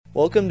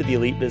Welcome to the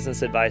Elite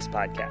Business Advice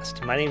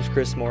Podcast. My name is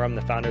Chris Moore. I'm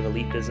the founder of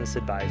Elite Business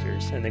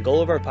Advisors, and the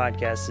goal of our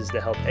podcast is to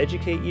help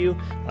educate you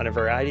on a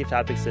variety of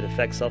topics that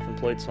affect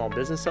self-employed small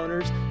business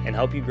owners and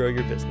help you grow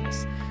your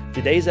business.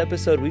 Today's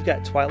episode, we've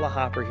got Twyla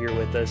Hopper here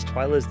with us.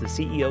 Twyla is the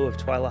CEO of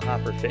Twyla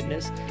Hopper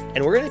Fitness,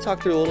 and we're going to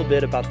talk through a little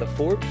bit about the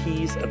 4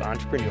 Ps of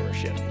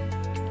entrepreneurship.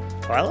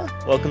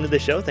 Twyla, welcome to the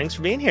show. Thanks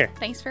for being here.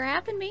 Thanks for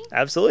having me.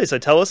 Absolutely. So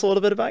tell us a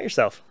little bit about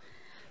yourself.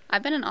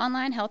 I've been an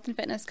online health and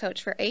fitness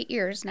coach for 8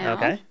 years now.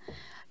 Okay.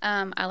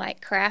 I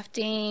like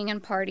crafting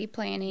and party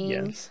planning,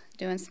 Yes.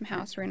 doing some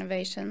house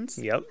renovations.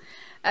 Yep.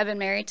 I've been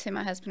married to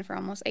my husband for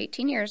almost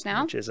 18 years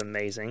now. Which is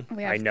amazing.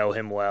 We have- I know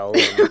him well,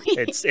 and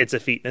it's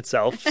a feat in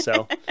itself,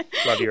 so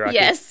love you, Rocky.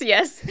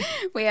 Yes.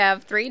 We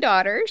have 3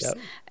 daughters. Yep.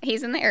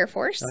 He's in the Air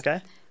Force.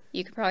 Okay.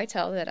 You can probably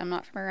tell that I'm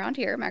not from around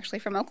here. I'm actually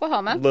from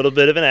Oklahoma. A little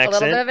bit of an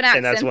accent. little bit of an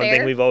And that's accent one thing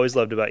there. we've always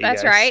loved about you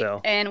That's guys. right. So.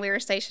 And we were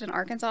stationed in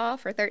Arkansas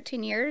for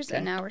 13 years,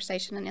 and now we're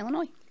stationed in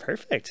Illinois.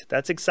 Perfect.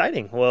 That's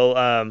exciting. Well,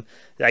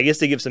 I guess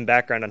to give some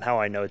background on how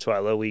I know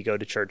Twyla, we go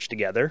to church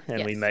together,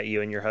 and we Yes. met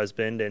you and your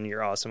husband and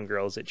your awesome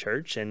girls at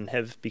church and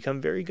have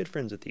become very good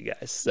friends with you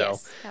guys. So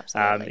Yes,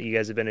 absolutely. you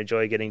guys have been a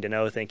joy getting to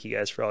know. Thank you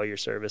guys for all your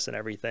service and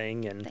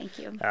everything. And Thank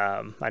you.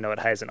 I know it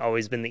hasn't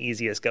always been the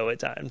easiest go at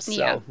times, so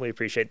Yeah. we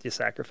appreciate the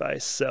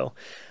sacrifice. So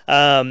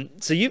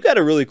you've got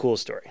a really cool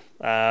story,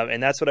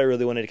 and that's what I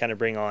really wanted to kind of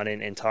bring on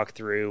and talk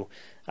through.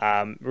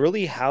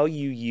 Really how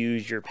you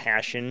use your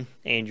passion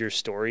and your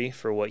story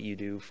for what you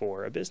do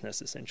for a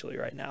business essentially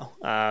right now.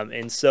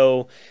 And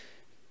so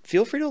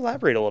feel free to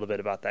elaborate a little bit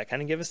about that.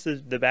 Kind of give us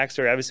the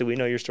backstory. Obviously, we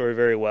know your story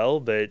very well,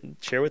 but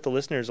share with the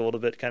listeners a little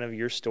bit kind of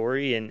your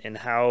story and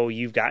how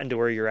you've gotten to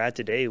where you're at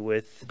today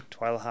with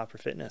Twyla Hopper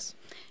Fitness.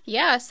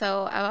 Yeah,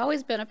 so I've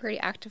always been a pretty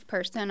active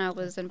person. I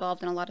was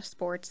involved in a lot of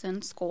sports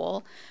in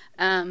school.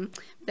 Then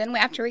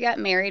after we got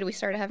married, we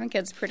started having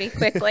kids pretty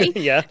quickly.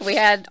 Yeah. We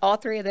had all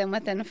 3 of them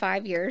within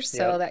 5 years,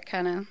 so Yep. that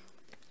kind of,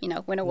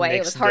 went away. It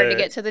Makes was hard to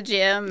the- get to the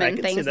gym I and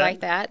can see things that. like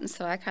that, and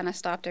so I kind of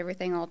stopped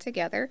everything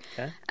altogether.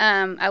 Okay.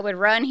 I would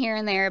run here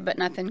and there, but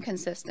nothing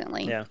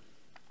consistently. Yeah.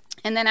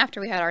 And then after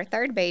we had our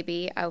 3rd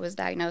baby, I was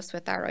diagnosed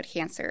with thyroid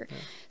cancer.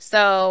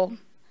 So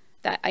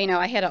that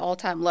I hit an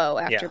all-time low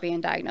after Yeah.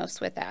 being diagnosed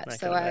with that. I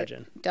so can I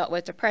imagine. dealt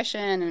with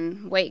depression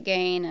and weight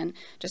gain and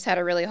just had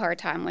a really hard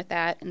time with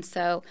that. And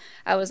so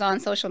I was on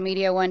social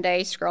media one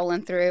day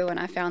scrolling through, and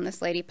I found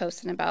this lady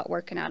posting about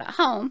working out at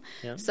home.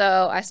 Yeah.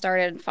 So I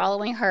started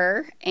following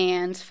her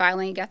and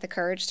finally got the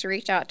courage to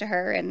reach out to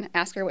her and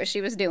ask her what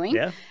she was doing,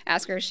 Yeah.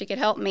 ask her if she could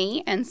help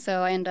me. And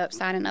so I ended up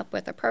signing up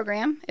with a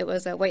program. It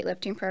was a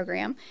weightlifting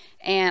program,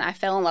 and I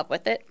fell in love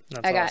with it.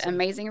 That's I got awesome.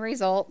 amazing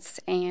results,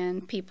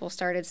 and people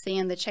started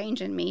seeing the change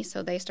in me,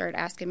 so they started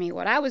asking me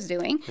what I was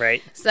doing.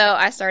 Right. So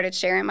I started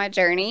sharing my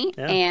journey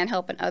Yeah. and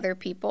helping other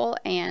people,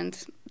 and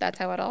that's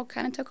how it all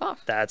kind of took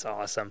off. That's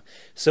awesome.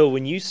 So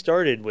when you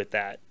started with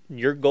that,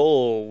 your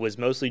goal was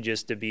mostly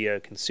just to be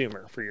a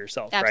consumer for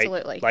yourself, right?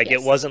 Absolutely, Like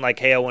yes. it wasn't like,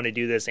 hey, I want to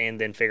do this and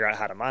then figure out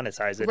how to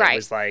monetize it. Right. It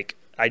was like,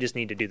 I just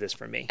need to do this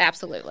for me.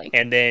 Absolutely.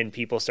 And then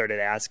people started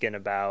asking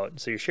about,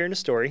 so you're sharing a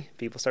story,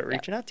 people start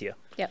reaching out to you.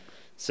 Yep.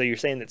 So you're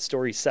saying that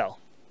stories sell.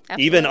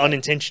 Absolutely. Even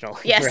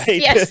unintentionally, Yes,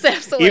 right? yes,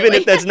 absolutely. Even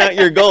if that's not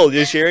your goal,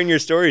 just sharing your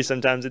story,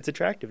 sometimes it's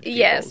attractive to people.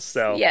 Yes.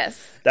 So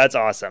Yes. that's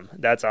awesome.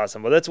 That's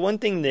awesome. Well, that's one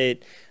thing that,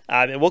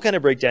 and we'll kind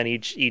of break down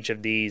each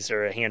of these,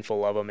 or a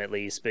handful of them at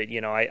least. But,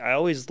 I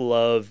always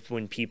love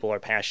when people are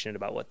passionate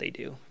about what they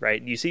do, right?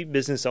 You see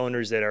business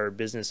owners that are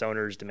business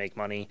owners to make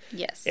money.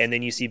 Yes. And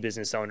then you see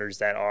business owners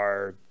that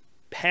are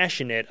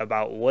passionate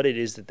about what it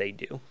is that they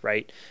do,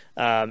 right?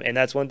 And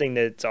that's one thing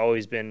that's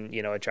always been,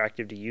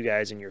 attractive to you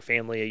guys and your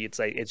family. It's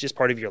like, it's just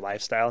part of your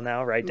lifestyle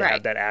now, right? To have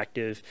Right. that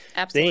active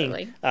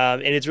Absolutely. thing.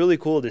 And it's really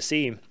cool to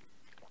see.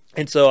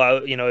 And so,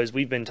 as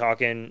we've been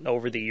talking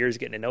over the years,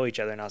 getting to know each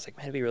other, and I was like,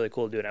 man, it'd be really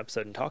cool to do an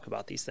episode and talk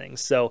about these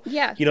things. So,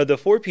 Yeah. the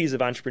 4 Ps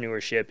of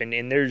entrepreneurship,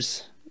 and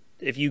there's,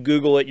 if you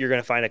Google it, you're going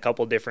to find a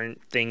couple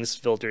different things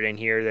filtered in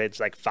here. That's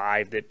like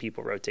 5 that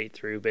people rotate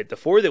through. But the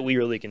 4 that we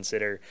really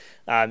consider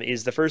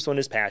is, the first one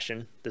is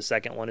passion. The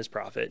second one is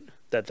profit.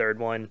 The third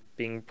one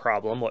being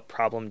problem. What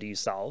problem do you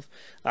solve?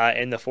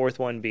 And the 4th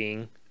one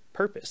being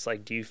purpose.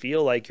 Like, do you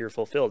feel like you're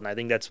fulfilled? And I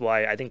think that's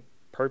why I think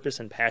purpose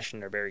and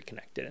passion are very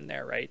connected in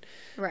there, right?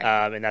 Right.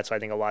 And that's why I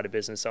think a lot of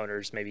business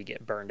owners maybe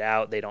get burned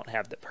out. They don't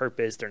have the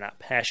purpose. They're not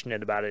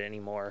passionate about it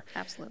anymore.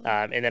 Absolutely.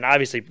 And then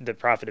obviously the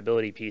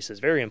profitability piece is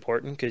very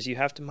important because you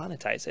have to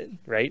monetize it,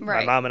 right?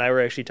 Right. My mom and I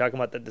were actually talking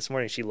about that this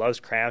morning. She loves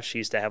crafts. She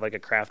used to have like a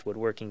craft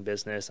woodworking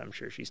business. I'm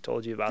sure she's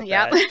told you about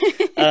Yep.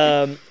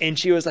 that. And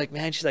she was like,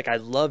 man, she's like, I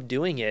love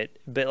doing it,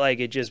 but like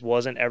it just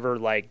wasn't ever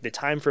like, the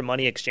time for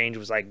money exchange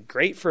was like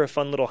great for a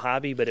fun little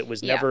hobby, but it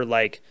was Yeah. never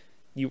like,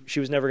 she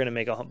was never going to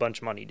make a bunch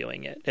of money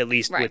doing it, at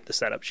least Right. with the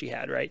setup she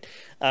had, right?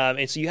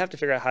 And so you have to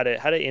figure out how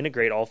to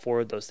integrate all 4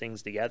 of those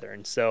things together.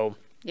 And so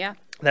Yeah.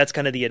 that's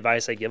kind of the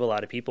advice I give a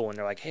lot of people when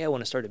they're like, hey, I want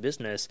to start a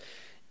business.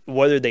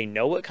 Whether they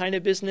know what kind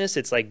of business,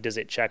 it's like, does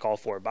it check all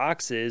 4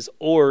 boxes?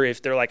 Or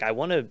if they're like, I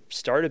want to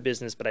start a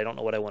business, but I don't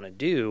know what I want to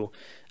do,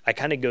 I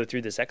kind of go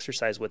through this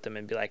exercise with them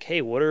and be like,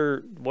 hey, what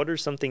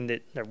is something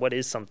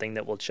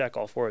that will check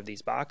all 4 of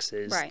these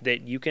boxes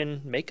that you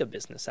can make a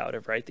business out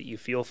of, right? That you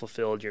feel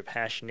fulfilled, you're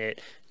passionate,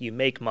 you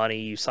make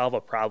money, you solve a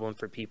problem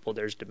for people,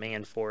 there's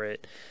demand for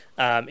it.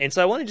 And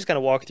so I want to just kind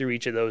of walk through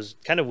each of those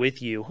kind of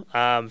with you.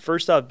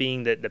 First off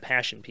being the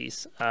passion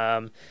piece.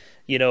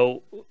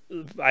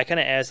 I kind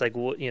of asked like,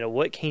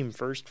 what came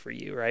first for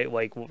you, right?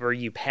 Like, were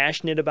you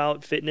passionate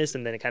about fitness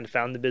and then it kind of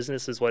found the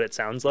business is what it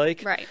sounds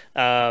like? Right.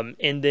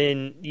 And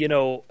then,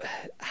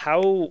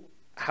 how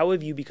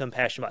have you become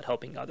passionate about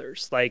helping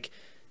others? Like,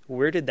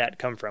 where did that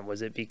come from?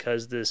 Was it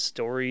because the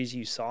stories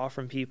you saw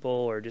from people,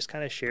 or just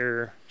kind of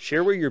share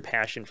where your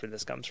passion for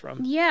this comes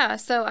from? Yeah.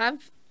 So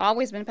I've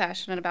always been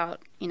passionate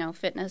about,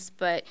 fitness,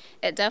 but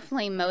it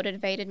definitely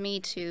motivated me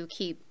to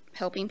keep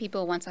helping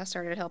people once I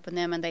started helping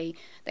them and they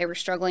were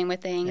struggling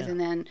with things, and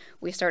then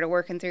we started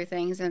working through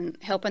things and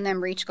helping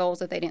them reach goals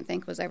that they didn't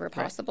think was ever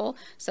possible.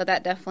 Right. So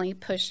that definitely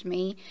pushed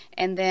me.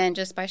 And then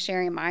just by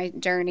sharing my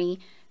journey,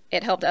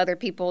 it helped other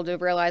people to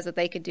realize that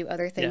they could do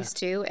other things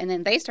too. And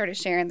then they started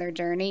sharing their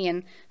journey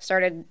and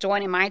started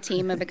joining my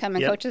team and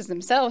becoming coaches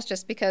themselves,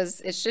 just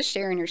because it's just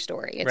sharing your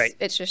story.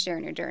 It's just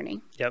sharing your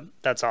journey. Yep.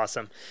 That's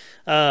awesome.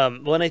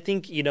 Well, and I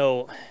think,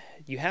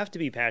 you have to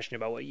be passionate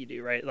about what you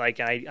do, right? Like,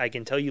 I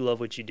can tell you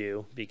love what you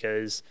do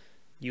because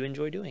you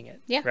enjoy doing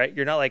it, right?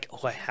 You're not like,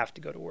 oh, I have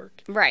to go to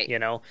work, right?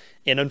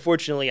 And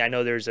unfortunately, I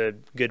know there's a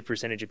good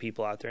percentage of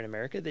people out there in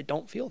America that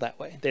don't feel that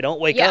way. They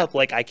don't wake up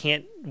like, I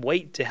can't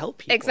wait to help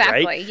people,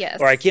 exactly, right? Yes.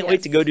 Or I can't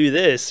wait to go do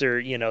this,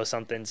 or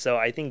something. So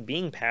I think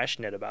being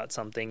passionate about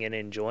something and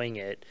enjoying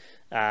it,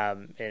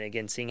 and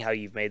again, seeing how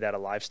you've made that a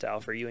lifestyle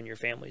for you and your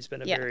family has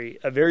been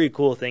a very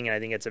cool thing, and I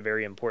think it's a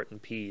very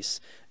important piece.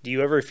 Do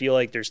you ever feel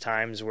like there's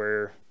times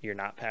where you're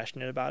not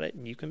passionate about it,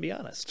 and you can be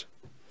honest?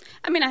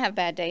 I mean, I have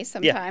bad days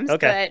sometimes,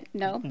 but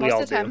no, most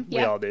of the time. We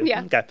all do.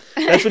 Yeah. Okay.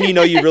 That's when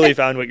you've really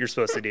found what you're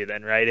supposed to do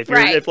then, right?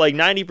 If like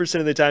 90%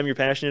 of the time you're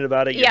passionate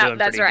about it, you're doing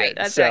pretty good.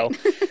 That's right.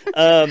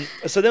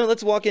 So then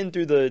let's walk in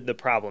through the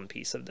problem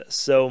piece of this.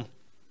 So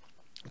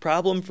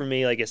problem for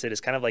me, like I said, is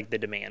kind of like the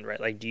demand,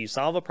 right? Like, do you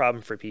solve a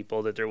problem for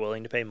people that they're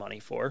willing to pay money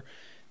for?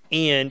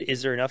 And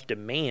is there enough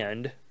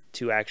demand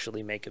to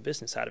actually make a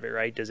business out of it,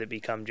 right? Does it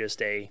become just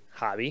a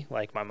hobby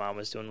like my mom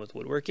was doing with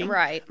woodworking?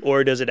 Right.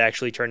 Or does it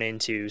actually turn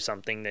into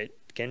something that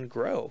can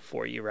grow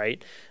for you,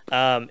 right?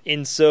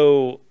 And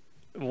so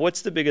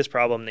what's the biggest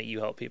problem that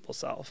you help people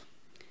solve?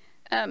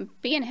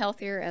 Being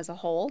healthier as a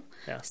whole.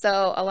 Yeah.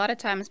 So a lot of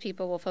times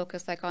people will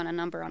focus like on a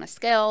number on a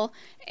scale,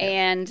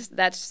 and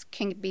that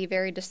can be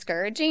very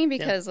discouraging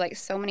because like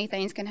so many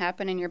things can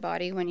happen in your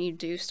body when you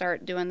do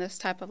start doing this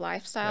type of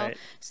lifestyle. Right.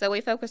 So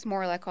we focus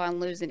more like on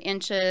losing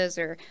inches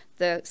or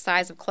the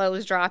size of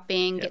clothes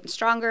dropping, getting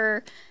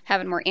stronger,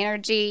 having more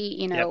energy,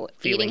 eating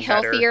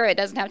healthier. Better. It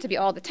doesn't have to be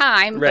all the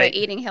time, but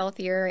eating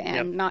healthier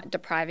and not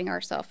depriving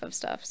ourselves of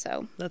stuff.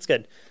 So that's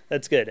good.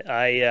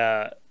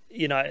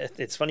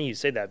 It's funny you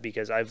say that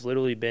because I've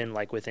literally been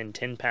like within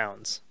 10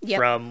 pounds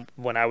from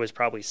when I was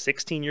probably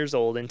 16 years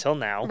old until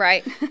now.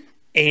 Right.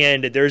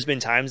 And there's been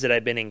times that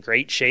I've been in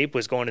great shape,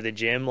 was going to the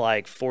gym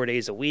like 4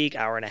 days a week,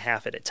 hour and a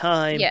half at a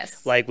time.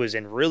 Yes. Like was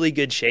in really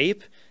good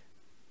shape.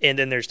 And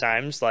then there's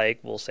times like,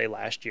 we'll say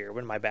last year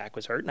when my back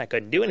was hurt and I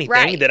couldn't do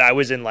anything, that I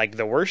was in like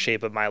the worst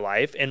shape of my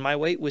life and my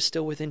weight was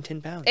still within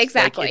 10 pounds.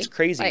 Exactly. Like, it's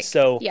crazy.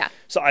 So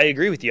I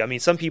agree with you. I mean,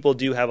 some people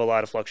do have a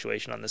lot of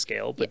fluctuation on the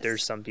scale, but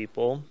there's some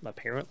people,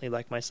 apparently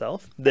like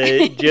myself,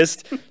 that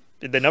just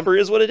the number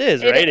is what it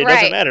is, right? It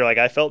doesn't matter. Like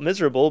I felt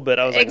miserable, but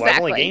I was like, well, I've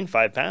only gained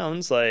 5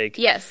 pounds. Like,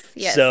 yes.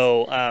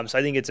 So I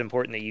think it's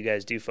important that you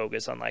guys do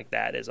focus on like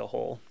that as a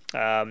whole.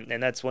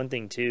 And that's one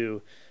thing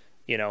too.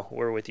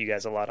 We're with you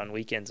guys a lot on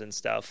weekends and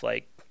stuff.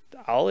 Like,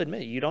 I'll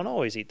admit, you don't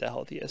always eat the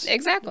healthiest.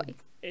 Exactly.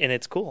 And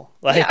it's cool.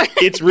 Like,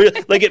 it's real.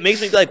 Like, it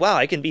makes me be like, wow,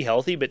 I can be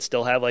healthy, but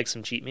still have like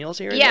some cheat meals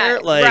here and there.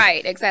 Like,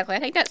 right. Exactly. I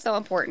think that's so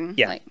important.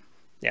 Yeah.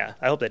 Yeah.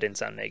 I hope that didn't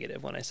sound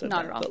negative when I said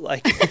Not that. at all. But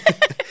like,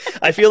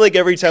 I feel like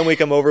every time we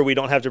come over, we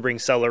don't have to bring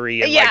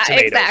celery and like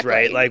tomatoes,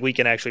 right? Like we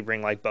can actually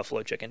bring like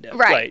buffalo chicken dip,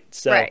 right?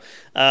 So,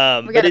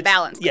 we got a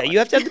balance. Yeah, you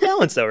have to have the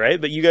balance though, right?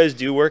 But you guys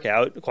do work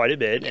out quite a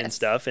bit and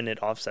stuff, and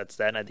it offsets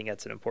that. And I think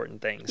that's an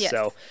important thing. Yes.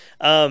 So,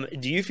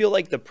 do you feel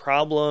like the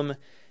problem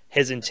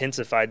has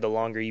intensified the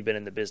longer you've been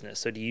in the business?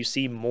 So, do you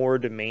see more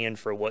demand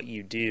for what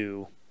you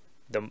do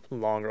the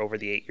longer over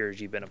the 8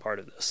 years you've been a part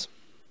of this?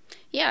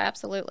 Yeah,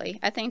 absolutely.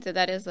 I think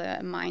that is a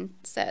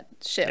mindset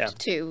shift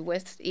too,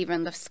 with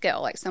even the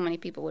skill. Like so many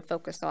people would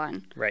focus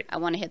on, I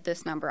want to hit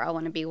this number. I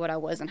want to be what I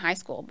was in high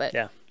school, but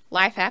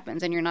life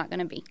happens and you're not going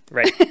to be.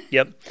 Right.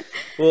 Yep.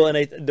 Well,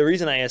 and the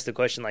reason I asked the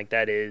question like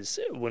that is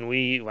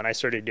when I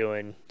started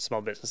doing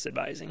small business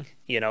advising,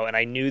 and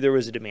I knew there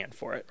was a demand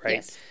for it, right?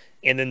 Yes.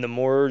 And then the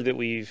more that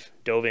we've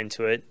dove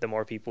into it, the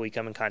more people we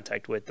come in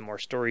contact with, the more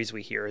stories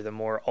we hear, the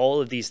more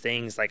all of these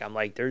things, like I'm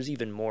like, there's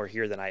even more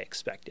here than I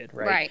expected,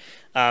 right?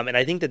 And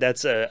I think that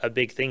that's a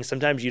big thing.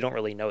 Sometimes you don't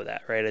really know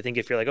that, right? I think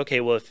if you're like, okay,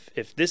 well,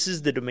 if this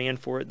is the demand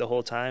for it the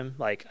whole time,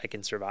 like I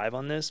can survive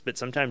on this. But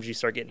sometimes you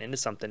start getting into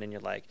something and you're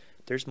like,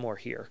 there's more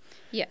here.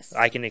 Yes.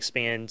 I can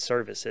expand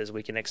services.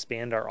 We can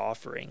expand our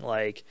offering,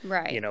 like,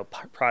 Right. you know,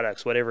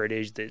 products, whatever it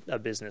is that a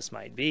business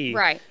might be.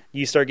 Right.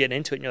 You start getting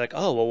into it and you're like,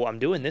 oh, well, I'm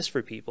doing this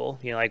for people.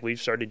 You know, like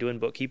we've started doing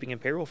bookkeeping and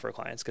payroll for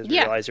clients because we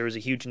Yeah. realized there was a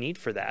huge need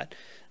for that,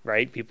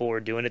 right? People were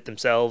doing it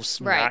themselves,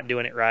 Right. not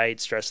doing it right,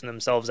 stressing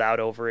themselves out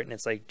over it. And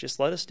it's like, just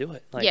let us do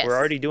it. Like Yes. we're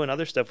already doing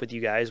other stuff with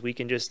you guys. We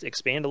can just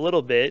expand a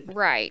little bit,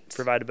 Right.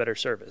 provide a better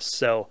service.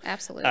 So,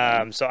 Absolutely.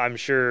 so I'm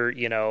sure,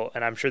 you know,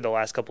 and I'm sure the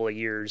last couple of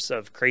years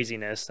of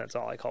craziness, that's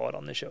all I call it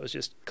on the show, is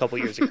just a couple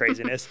years of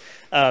craziness,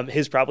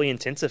 has probably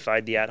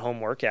intensified the at-home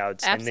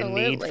workouts and the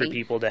need for Absolutely.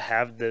 people to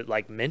have the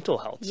like mental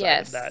health side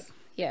Yes. of that.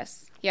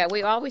 Yes. Yeah,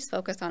 we always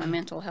focus on a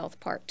mental health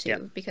part too, Yeah.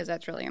 because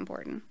that's really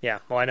important. Yeah.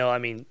 Well, I know, I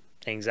mean,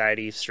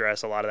 anxiety,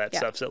 stress, a lot of that Yeah.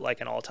 stuff's at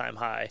like an all-time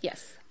high.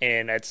 Yes.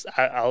 And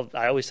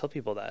I always tell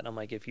people that. I'm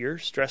like, if you're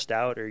stressed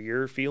out or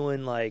you're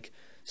feeling like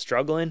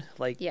struggling,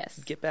 like Yes.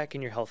 get back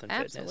in your health and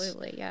fitness.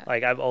 Absolutely. Yeah.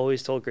 Like I've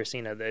always told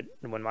Christina that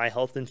when my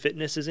health and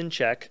fitness is in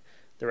check,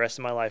 the rest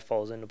of my life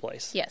falls into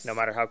place. Yes. No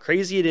matter how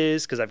crazy it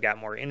is, because I've got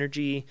more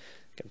energy,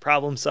 can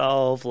problem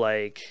solve.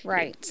 Like,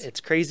 Right.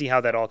 it's crazy how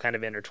that all kind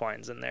of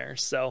intertwines in there.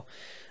 So,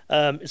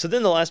 so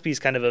then the last piece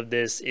kind of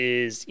this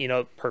is, you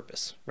know,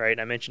 purpose, right?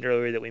 I mentioned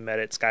earlier that we met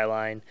at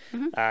Skyline,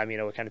 you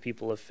know, we're kind of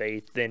people of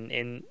faith.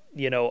 And,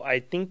 you know,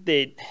 I think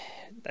that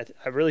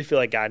I really feel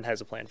like God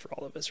has a plan for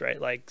all of us, right?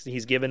 Like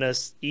he's given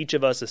us, each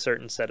of us, a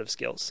certain set of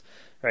skills,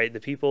 right? The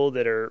people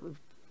that are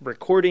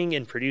recording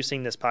and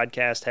producing this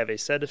podcast have a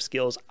set of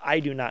skills I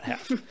do not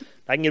have.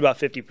 I can get about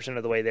 50%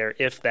 of the way there.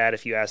 If that,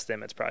 if you ask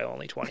them, it's probably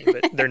only 20,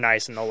 but they're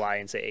nice and they'll lie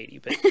and say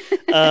 80.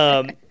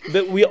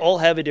 But we all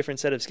have a different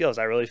set of skills.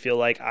 I really feel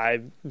like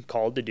I'm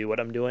called to do what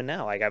I'm doing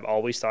now. Like I've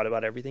always thought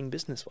about everything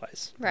business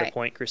wise. The Right.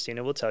 point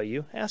Christina will tell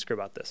you, ask her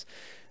about this.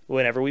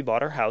 Whenever we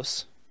bought our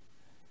house,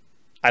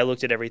 I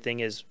looked at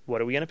everything as, what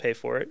are we going to pay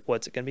for it?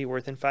 What's it going to be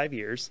worth in 5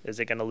 years? Is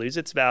it going to lose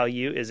its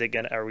value?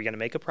 Are we going to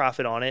make a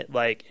profit on it?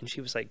 Like, and she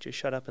was like, just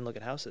shut up and look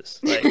at houses.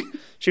 Like,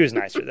 she was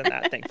nicer than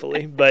that,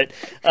 thankfully. But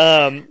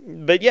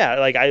yeah,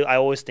 like I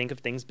always think of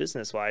things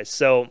business wise.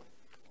 So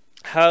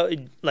how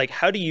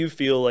do you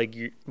feel like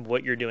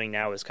what you're doing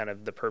now is kind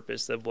of the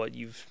purpose of what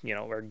you've, you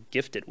know, are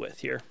gifted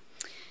with here?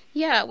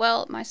 Yeah,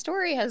 well, my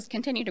story has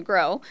continued to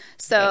grow.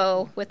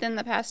 So within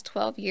the past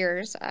 12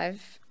 years,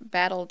 I've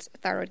battled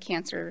thyroid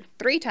cancer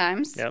 3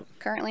 times. Yep.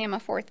 Currently, I'm a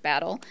 4th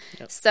battle.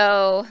 Yep.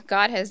 So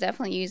God has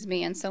definitely used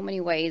me in so many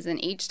ways.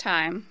 And each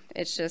time,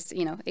 it's just,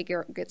 you know, it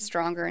gets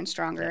stronger and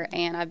stronger.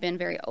 And I've been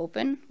very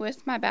open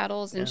with my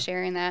battles and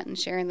sharing that and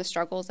sharing the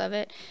struggles of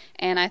it.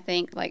 And I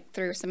think, like,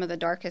 through some of the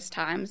darkest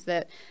times,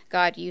 that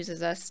God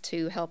uses us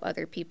to help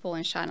other people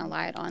and shine a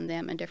light on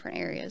them in different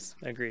areas.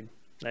 Agreed.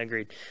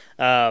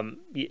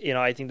 You know,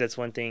 I think that's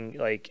one thing,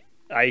 like,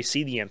 I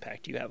see the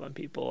impact you have on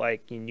people.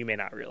 Like, you may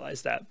not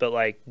realize that, but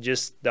like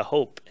just the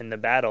hope and the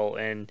battle.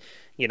 And,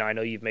 you know, I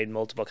know you've made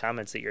multiple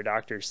comments that your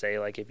doctors say,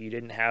 like, if you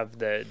didn't have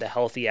the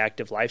healthy,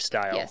 active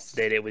lifestyle, Yes.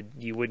 that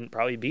you wouldn't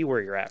probably be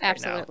where you're at right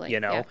Absolutely. now, you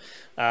know?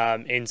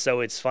 And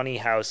so it's funny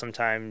how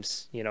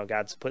sometimes, you know,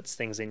 God puts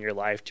things in your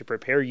life to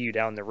prepare you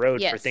down the road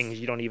for Yes. things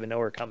you don't even know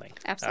are coming.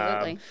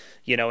 Absolutely.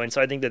 You know, and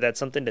so I think that that's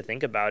something to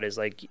think about is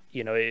like,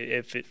 you know,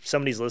 if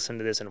somebody's listening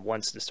to this and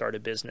wants to start a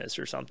business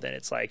or something,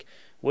 it's like,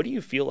 what do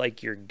you feel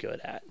like you're good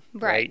at?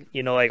 Right.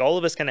 You know, like all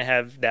of us kind of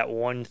have that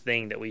one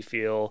thing that we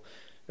feel,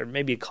 or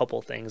maybe a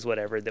couple things,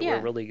 whatever, that we're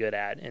really good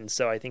at. And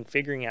so I think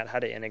figuring out how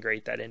to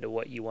integrate that into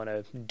what you want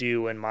to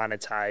do and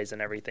monetize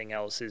and everything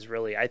else is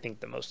really, I think,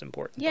 the most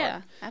important part.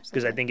 Yeah, absolutely.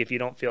 Because I think if you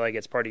don't feel like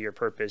it's part of your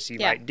purpose, you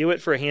might do it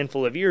for a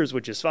handful of years,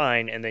 which is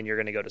fine, and then you're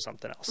going to go to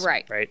something else.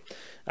 Right.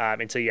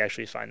 Until you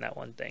actually find that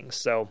one thing.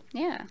 So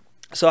Yeah.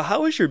 So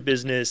how is your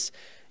business,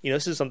 you know,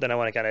 this is something I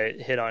want to kind of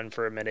hit on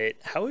for a minute.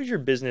 How has your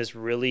business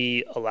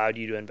really allowed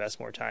you to invest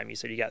more time? You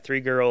said you got 3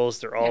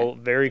 girls. They're all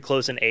very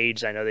close in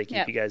age. I know they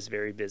keep you guys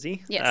very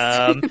busy.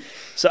 Yes.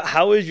 So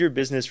how has your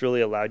business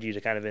really allowed you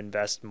to kind of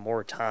invest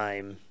more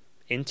time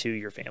into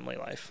your family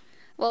life?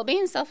 Well,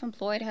 being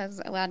self-employed has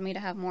allowed me to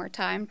have more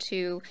time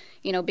to,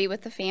 you know, be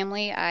with the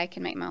family. I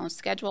can make my own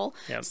schedule.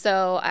 Yep.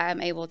 So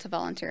I'm able to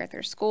volunteer at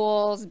their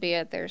schools, be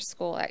at their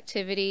school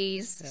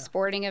activities,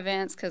 sporting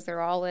events, because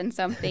they're all in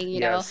something, you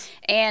know.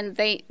 And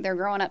they're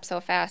growing up so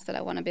fast that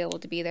I want to be able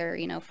to be there,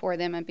 you know, for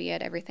them and be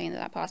at everything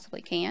that I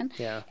possibly can.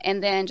 Yeah.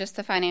 And then just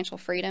the financial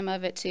freedom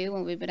of it, too,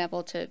 when we've been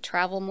able to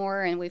travel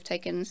more and we've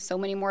taken so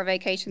many more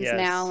vacations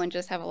now and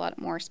just have a lot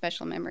more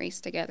special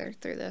memories together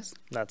through this.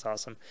 That's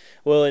awesome.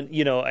 Well, and,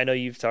 you know, I know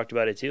you've talked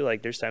about it too.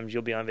 Like there's times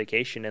you'll be on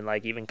vacation and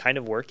like even kind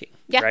of working.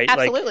 Yeah, right?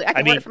 absolutely. Like,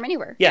 I can work from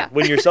anywhere. Yeah.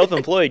 When you're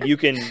self-employed, you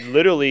can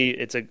literally,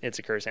 it's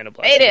a curse and a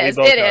blessing. It is.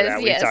 We both It know is.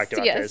 that. Yes, We've talked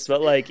about yes. this.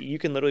 But like you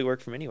can literally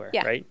work from anywhere,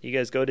 Yeah. right? You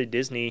guys go to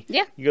Disney.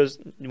 Yeah. You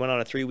went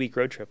on a 3-week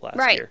road trip last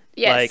Right. year.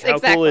 Yes, like how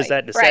cool exactly. is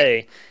that to Right.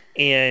 say?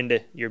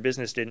 And your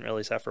business didn't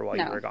really suffer while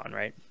you No. were gone,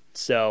 right?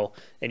 So,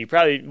 and you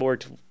probably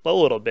worked a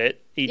little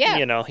bit, Yeah.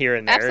 you know, here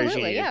and there as you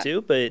Absolutely, needed yeah.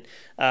 to.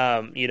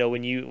 But, you know,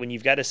 when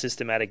you've got a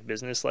systematic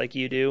business like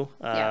you do,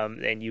 Yeah.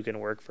 and you can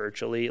work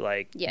virtually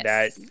like Yes.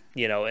 that,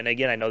 you know, and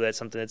again, I know that's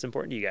something that's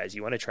important to you guys.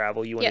 You want to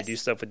travel, you want Yes. to do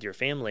stuff with your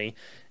family,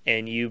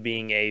 and you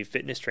being a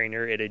fitness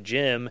trainer at a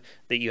gym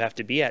that you have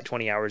to be at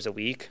 20 hours a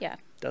week Yeah.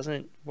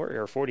 doesn't work,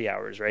 or 40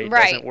 hours, right? It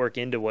Right. doesn't work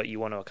into what you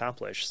want to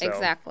accomplish. So,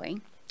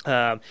 Exactly.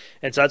 and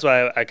so that's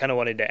why I kind of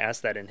wanted to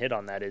ask that and hit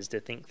on that, is to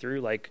think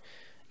through, like,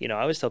 you know,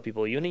 I always tell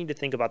people you need to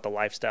think about the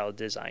lifestyle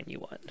design you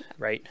want,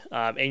 right?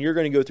 And you're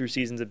going to go through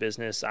seasons of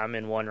business. I'm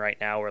in one right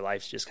now where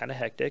life's just kind of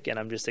hectic, and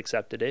I'm just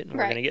accepted it, and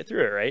we're Right. going to get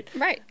through it, right?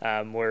 Right.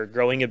 We're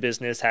growing a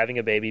business, having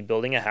a baby,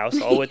 building a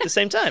house, all at the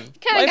same time.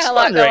 Kinda Life's got a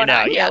lot fun right going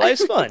now. on, Yeah, yeah.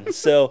 life's fun.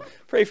 So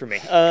pray for me.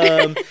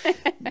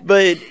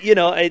 But, you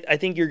know, I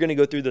think you're going to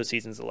go through those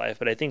seasons of life.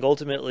 But I think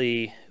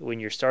ultimately, when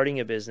you're starting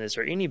a business,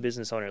 or any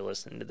business owner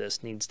listening to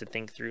this needs to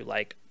think through,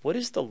 like, what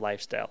is the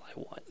lifestyle I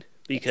want?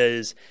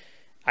 Because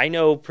I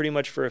know pretty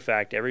much for a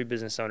fact every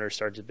business owner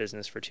starts a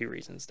business for two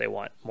reasons. They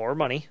want more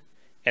money,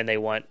 and they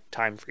want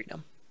time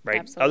freedom, right?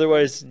 Absolutely.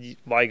 Otherwise,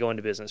 why go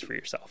into business for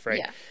yourself,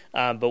 right?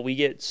 Yeah. But we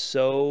get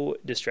so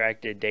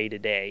distracted day to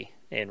day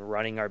in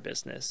running our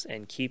business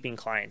and keeping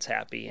clients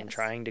happy and Yes.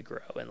 trying to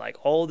grow, and like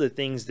all the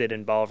things that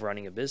involve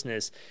running a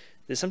business,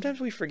 that sometimes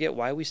we forget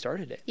why we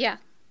started it, Yeah.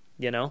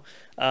 you know?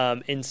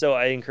 And so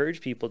I encourage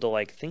people to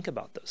like think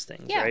about those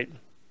things, Yeah. right?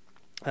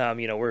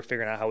 You know, we're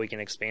figuring out how we can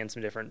expand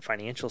some different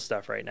financial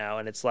stuff right now.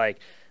 And it's like,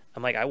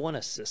 I'm like, I want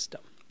a system.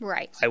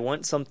 Right. I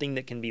want something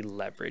that can be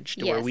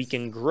leveraged where we Yes.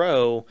 can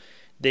grow,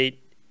 that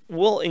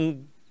will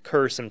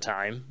incur some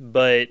time,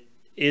 but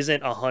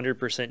isn't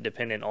 100%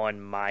 dependent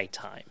on my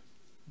time,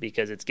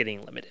 because it's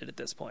getting limited at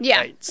this point.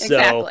 Yeah, Right?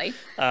 exactly.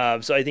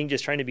 So I think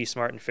just trying to be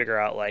smart and figure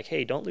out, like,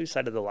 hey, don't lose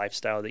sight of the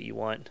lifestyle that you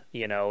want,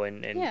 you know,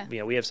 and Yeah. you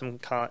know, we have some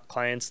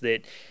clients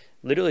that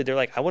literally they're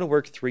like, I want to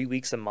work 3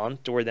 weeks a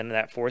month, or then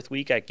that fourth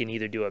week I can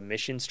either do a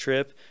missions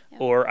trip, Yeah.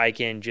 or I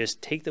can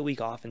just take the week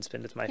off and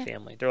spend it with my Yeah.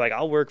 family. They're like,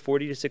 I'll work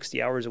 40 to 60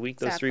 hours a week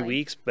those 3 Exactly.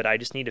 weeks, but I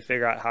just need to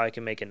figure out how I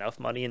can make enough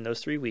money in those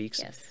 3 weeks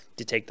Yes.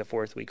 to take the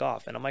fourth week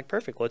off. And I'm like,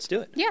 perfect, let's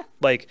do it. Yeah.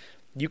 Like,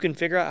 you can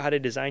figure out how to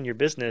design your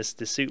business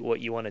to suit what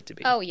you want it to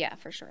be. Oh, yeah,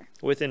 for sure.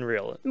 Within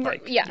real,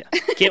 like, yeah.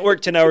 Can't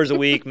work 10 hours a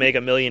week, make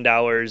 $1 million,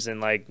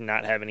 and like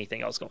not have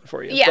anything else going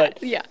for you. Yeah.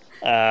 But Yeah.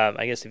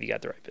 I guess if you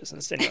got the right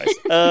business.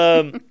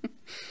 Anyways.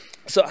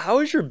 So how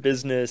is your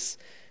business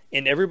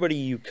and everybody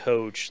you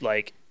coach,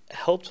 like,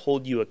 helped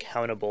hold you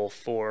accountable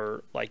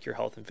for like your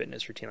health and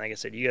fitness routine? Like I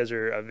said, you guys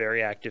are a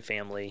very active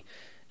family.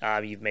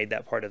 You've made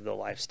that part of the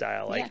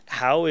lifestyle. Like, Yeah.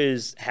 how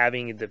is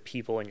having the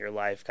people in your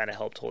life kind of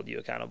helped hold you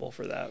accountable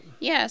for that?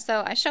 Yeah,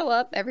 so I show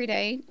up every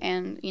day,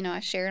 and you know,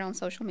 I share it on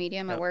social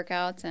media, my Yep.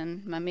 workouts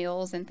and my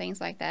meals and things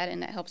like that,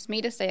 and it helps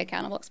me to stay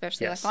accountable,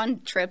 especially Yes. like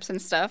on trips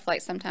and stuff.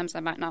 Like sometimes I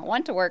might not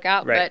want to work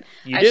out, Right. but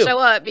You I do. show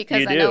up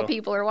because You I know do.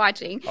 people are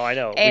watching. Oh, I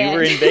know. And- We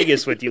were in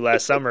Vegas with you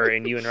last summer,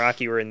 and you and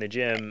Rocky were in the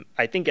gym,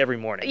 I think every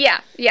morning.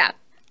 Yeah, yeah.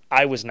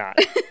 I was not.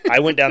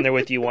 I went down there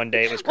with you one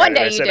day. It was One crowded.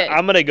 day I you said, did.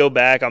 I'm going to go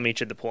back. I'll meet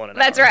you at the pool in an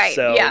That's hour. right.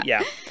 So,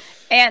 Yeah.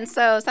 And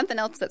so something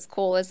else that's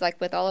cool is like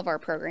with all of our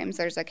programs,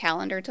 there's a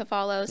calendar to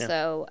follow. Yeah.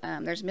 So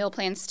there's meal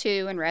plans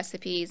too, and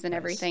recipes and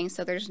everything.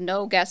 So there's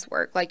no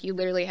guesswork. Like you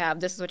literally have,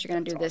 this is what you're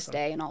going to do this awesome.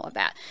 day and all of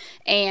that.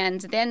 And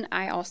then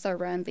I also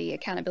run the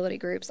accountability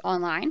groups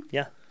online.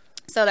 Yeah.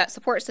 So that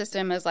support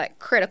system is like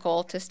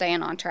critical to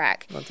staying on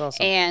track. That's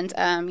awesome.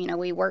 And, you know,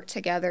 we work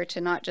together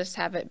to not just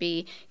have it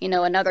be, you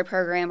know, another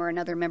program or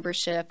another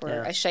membership or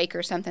Yeah. a shake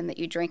or something that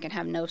you drink and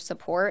have no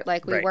support.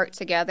 Like we Right. work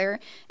together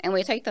and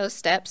we take those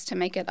steps to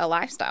make it a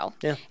lifestyle.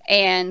 Yeah.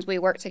 And we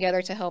work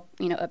together to help,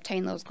 you know,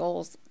 obtain those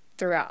goals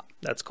throughout.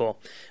 That's cool.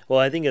 Well,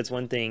 I think it's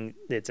one thing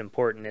that's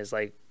important is,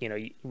 like, you know,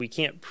 we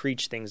can't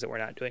preach things that we're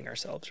not doing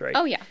ourselves, right?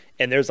 Oh, yeah.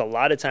 And there's a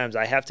lot of times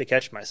I have to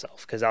catch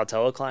myself, because I'll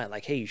tell a client,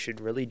 like, hey, you should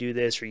really do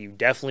this, or you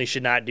definitely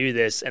should not do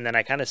this. And then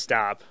I kind of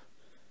stop,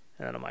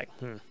 and then I'm like,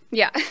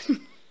 Yeah.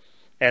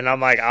 And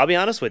I'm like, I'll be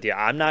honest with you,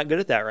 I'm not good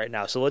at that right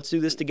now. So let's do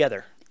this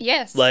together.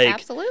 Yes, Like,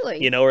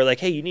 absolutely. You know, or like,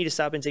 hey, you need to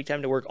stop and take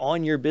time to work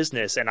on your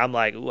business. And I'm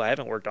like, ooh, I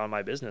haven't worked on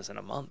my business in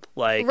a month.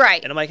 Like,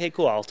 Right. And I'm like, hey,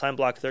 cool, I'll time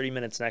block 30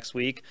 minutes next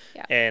week,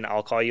 Yeah. and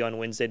I'll call you on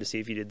Wednesday to see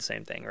if you did the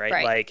same thing, right?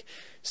 Right. Like,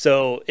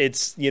 so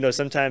it's, you know,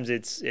 sometimes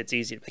it's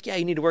easy to be like, yeah,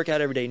 you need to work out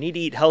every day, you need to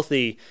eat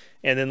healthy,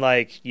 and then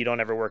like you don't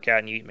ever work out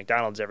and you eat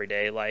McDonald's every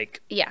day.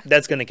 Like, Yeah.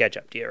 that's going to catch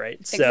up to you, right?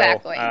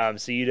 Exactly. So,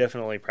 so you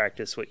definitely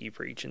practice what you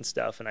preach and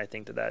stuff, and I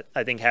think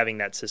I think having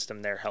that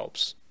system there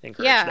helps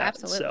encourage Yeah, that.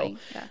 absolutely.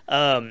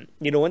 So,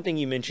 you know, one thing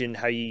you mentioned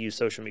how you use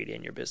social media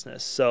in your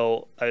business.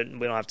 So we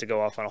don't have to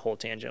go off on a whole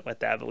tangent with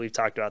that, but we've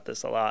talked about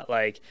this a lot.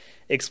 Like,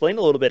 explain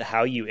a little bit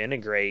how you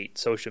integrate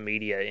social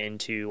media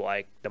into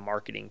like the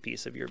marketing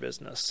piece of your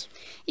business.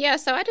 Yeah,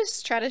 so I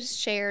just try to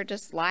share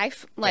just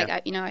life. Like,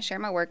 Yeah. I share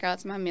my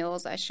workouts, my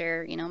meals. I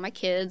share, you know, my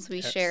kids. We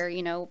Yes. share,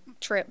 you know,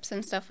 trips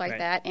and stuff like Right.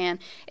 that. And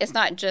it's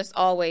not just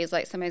always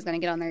like somebody's going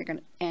to get on there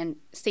and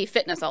see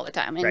fitness all the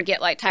time and Right. get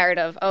like tired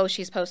of, oh,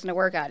 she's posting a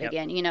workout Yep.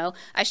 again. You know,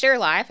 I share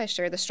life. I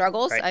share the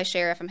struggles. Right. I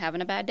share if I'm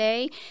having a bad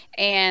day.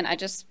 And I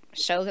just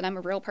show that I'm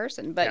a real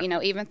person. But,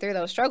 even through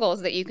those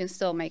struggles, that you can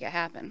still make it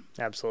happen.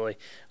 Absolutely.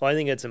 Well, I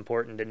think it's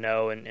important to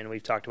know, and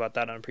we've talked about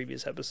that on a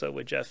previous episode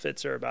with Jeff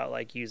Fitzer about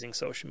like using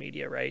social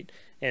media, right?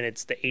 And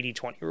it's the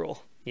 80-20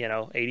 rule.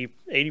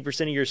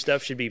 80% of your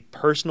stuff should be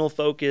personal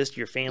focused,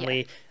 your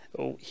family.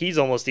 He's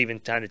almost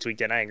even kind of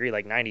tweaked it, and I agree,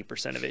 like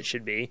 90% of it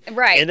should be.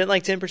 Right. And then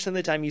like 10% of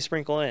the time you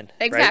sprinkle in.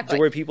 Exactly. Right? To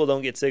where people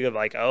don't get sick of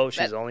like, oh,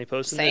 she's only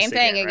posting same this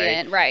thing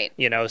again. Right.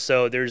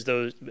 So there's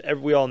those,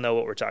 we all know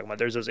what we're talking about.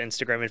 There's those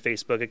Instagram and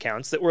Facebook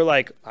accounts that we're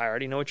like, I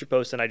already know what you're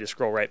posting. I just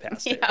scroll right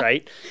past it,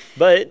 right?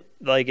 But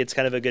like it's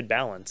kind of a good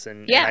balance.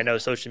 And I know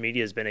social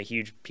media has been a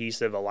huge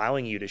piece of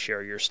allowing you to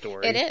share your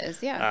story. It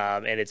is, yeah.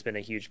 And it's been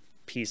a huge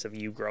piece of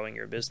you growing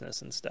your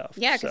business and stuff.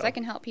 Yeah, because I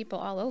can help people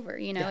all over.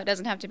 It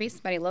doesn't have to be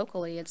somebody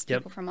locally. It's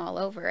people from all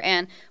over.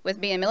 And with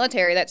being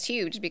military, that's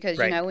huge because,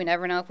 we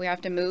never know if we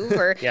have to move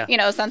or,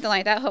 something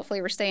like that. Hopefully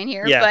we're staying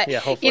here. Yeah, but,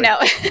 hopefully.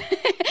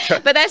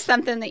 But that's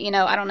something that,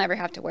 I don't ever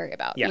have to worry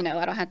about. I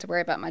don't have to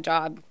worry about my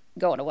job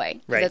going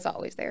away because it's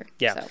always there.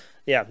 Yeah. So.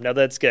 Yeah. No,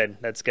 that's good.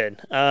 That's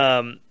good.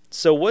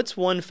 So what's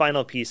one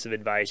final piece of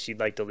advice you'd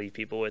like to leave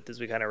people with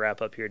as we kind of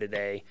wrap up here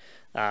today?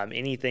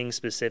 Anything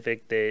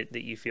specific that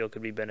you feel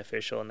could be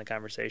beneficial in the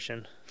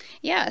conversation?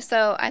 Yeah,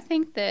 so I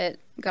think that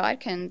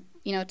God can,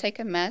 take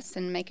a mess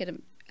and make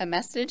it a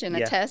message, and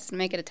a test and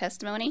make it a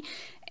testimony.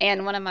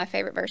 And one of my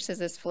favorite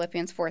verses is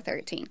Philippians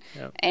 4:13.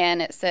 Yep.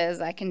 And it says,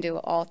 I can do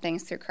all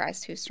things through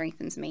Christ who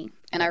strengthens me.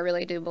 And I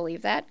really do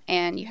believe that.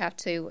 And you have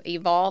to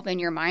evolve in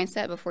your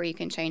mindset before you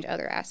can change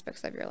other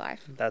aspects of your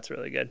life. That's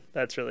really good.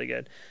 That's really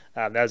good.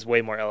 That was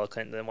way more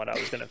eloquent than what I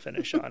was going to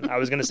finish on. I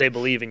was going to say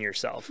believe in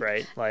yourself,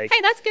 right? Like,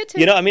 hey, that's good too.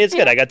 It's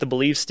good. I got the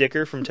believe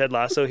sticker from Ted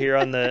Lasso here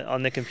on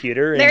the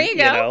computer. And, there you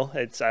go.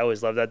 I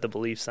always love that, the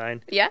believe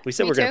sign. Yeah, we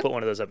said we're going to put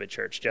one of those up at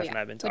church. Jeff and I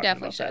have been talking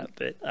about should.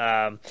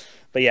 that.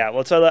 But yeah,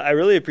 well, Tyler, I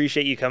really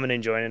appreciate you coming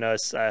and joining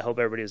us. I hope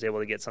everybody was able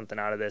to get something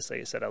out of this. Like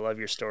I said, I love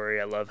your story.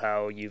 I love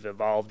how you've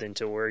evolved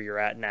into where you're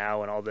at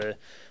now and all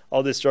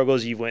the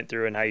struggles you've went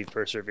through and how you've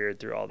persevered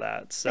through all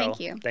that. So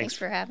thank you. Thanks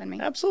for having me.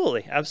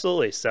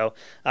 Absolutely. So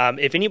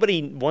if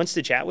anybody wants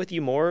to chat with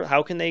you more,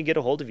 how can they get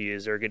a hold of you?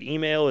 Is there a good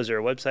email? Is there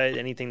a website?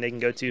 Anything they can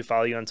go to?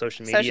 Follow you on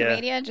social media? Social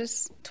media,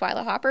 just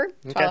Twyla Hopper,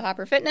 Twyla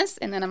Hopper Fitness,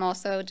 and then I'm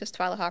also just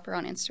Twyla Hopper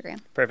on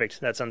Instagram.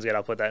 Perfect. That sounds good.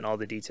 I'll put that in all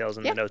the details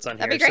and the notes on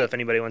here. So if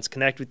anybody wants to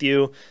connect with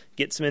you,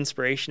 get some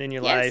inspiration in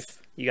your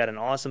life. You got an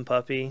awesome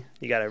puppy.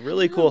 You got a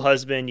really cool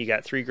husband. You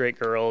got 3 great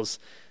girls.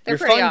 They're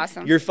pretty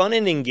awesome. You're fun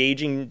and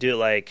engaging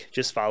to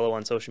just follow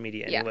on social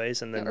media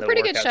anyways, and then the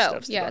pretty workout good show.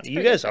 Stuff's Yeah,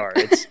 you guys are.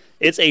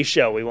 It's a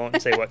show. We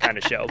won't say what kind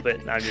of show,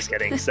 but I'm just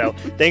kidding. So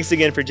thanks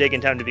again for taking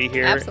time to be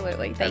here.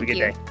 Absolutely. Have a good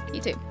day.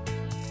 You too.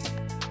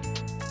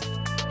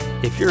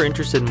 If you're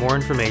interested in more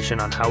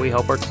information on how we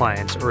help our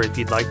clients, or if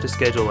you'd like to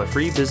schedule a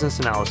free business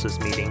analysis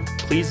meeting,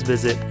 please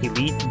visit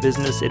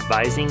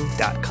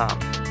elitebusinessadvising.com.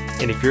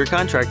 And if you're a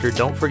contractor,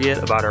 don't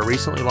forget about our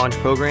recently launched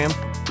program,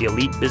 the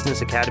Elite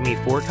Business Academy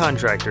for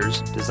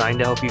Contractors, designed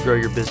to help you grow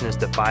your business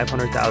to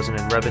 $500,000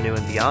 in revenue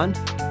and beyond.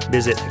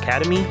 Visit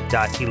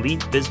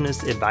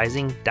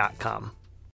academy.elitebusinessadvising.com.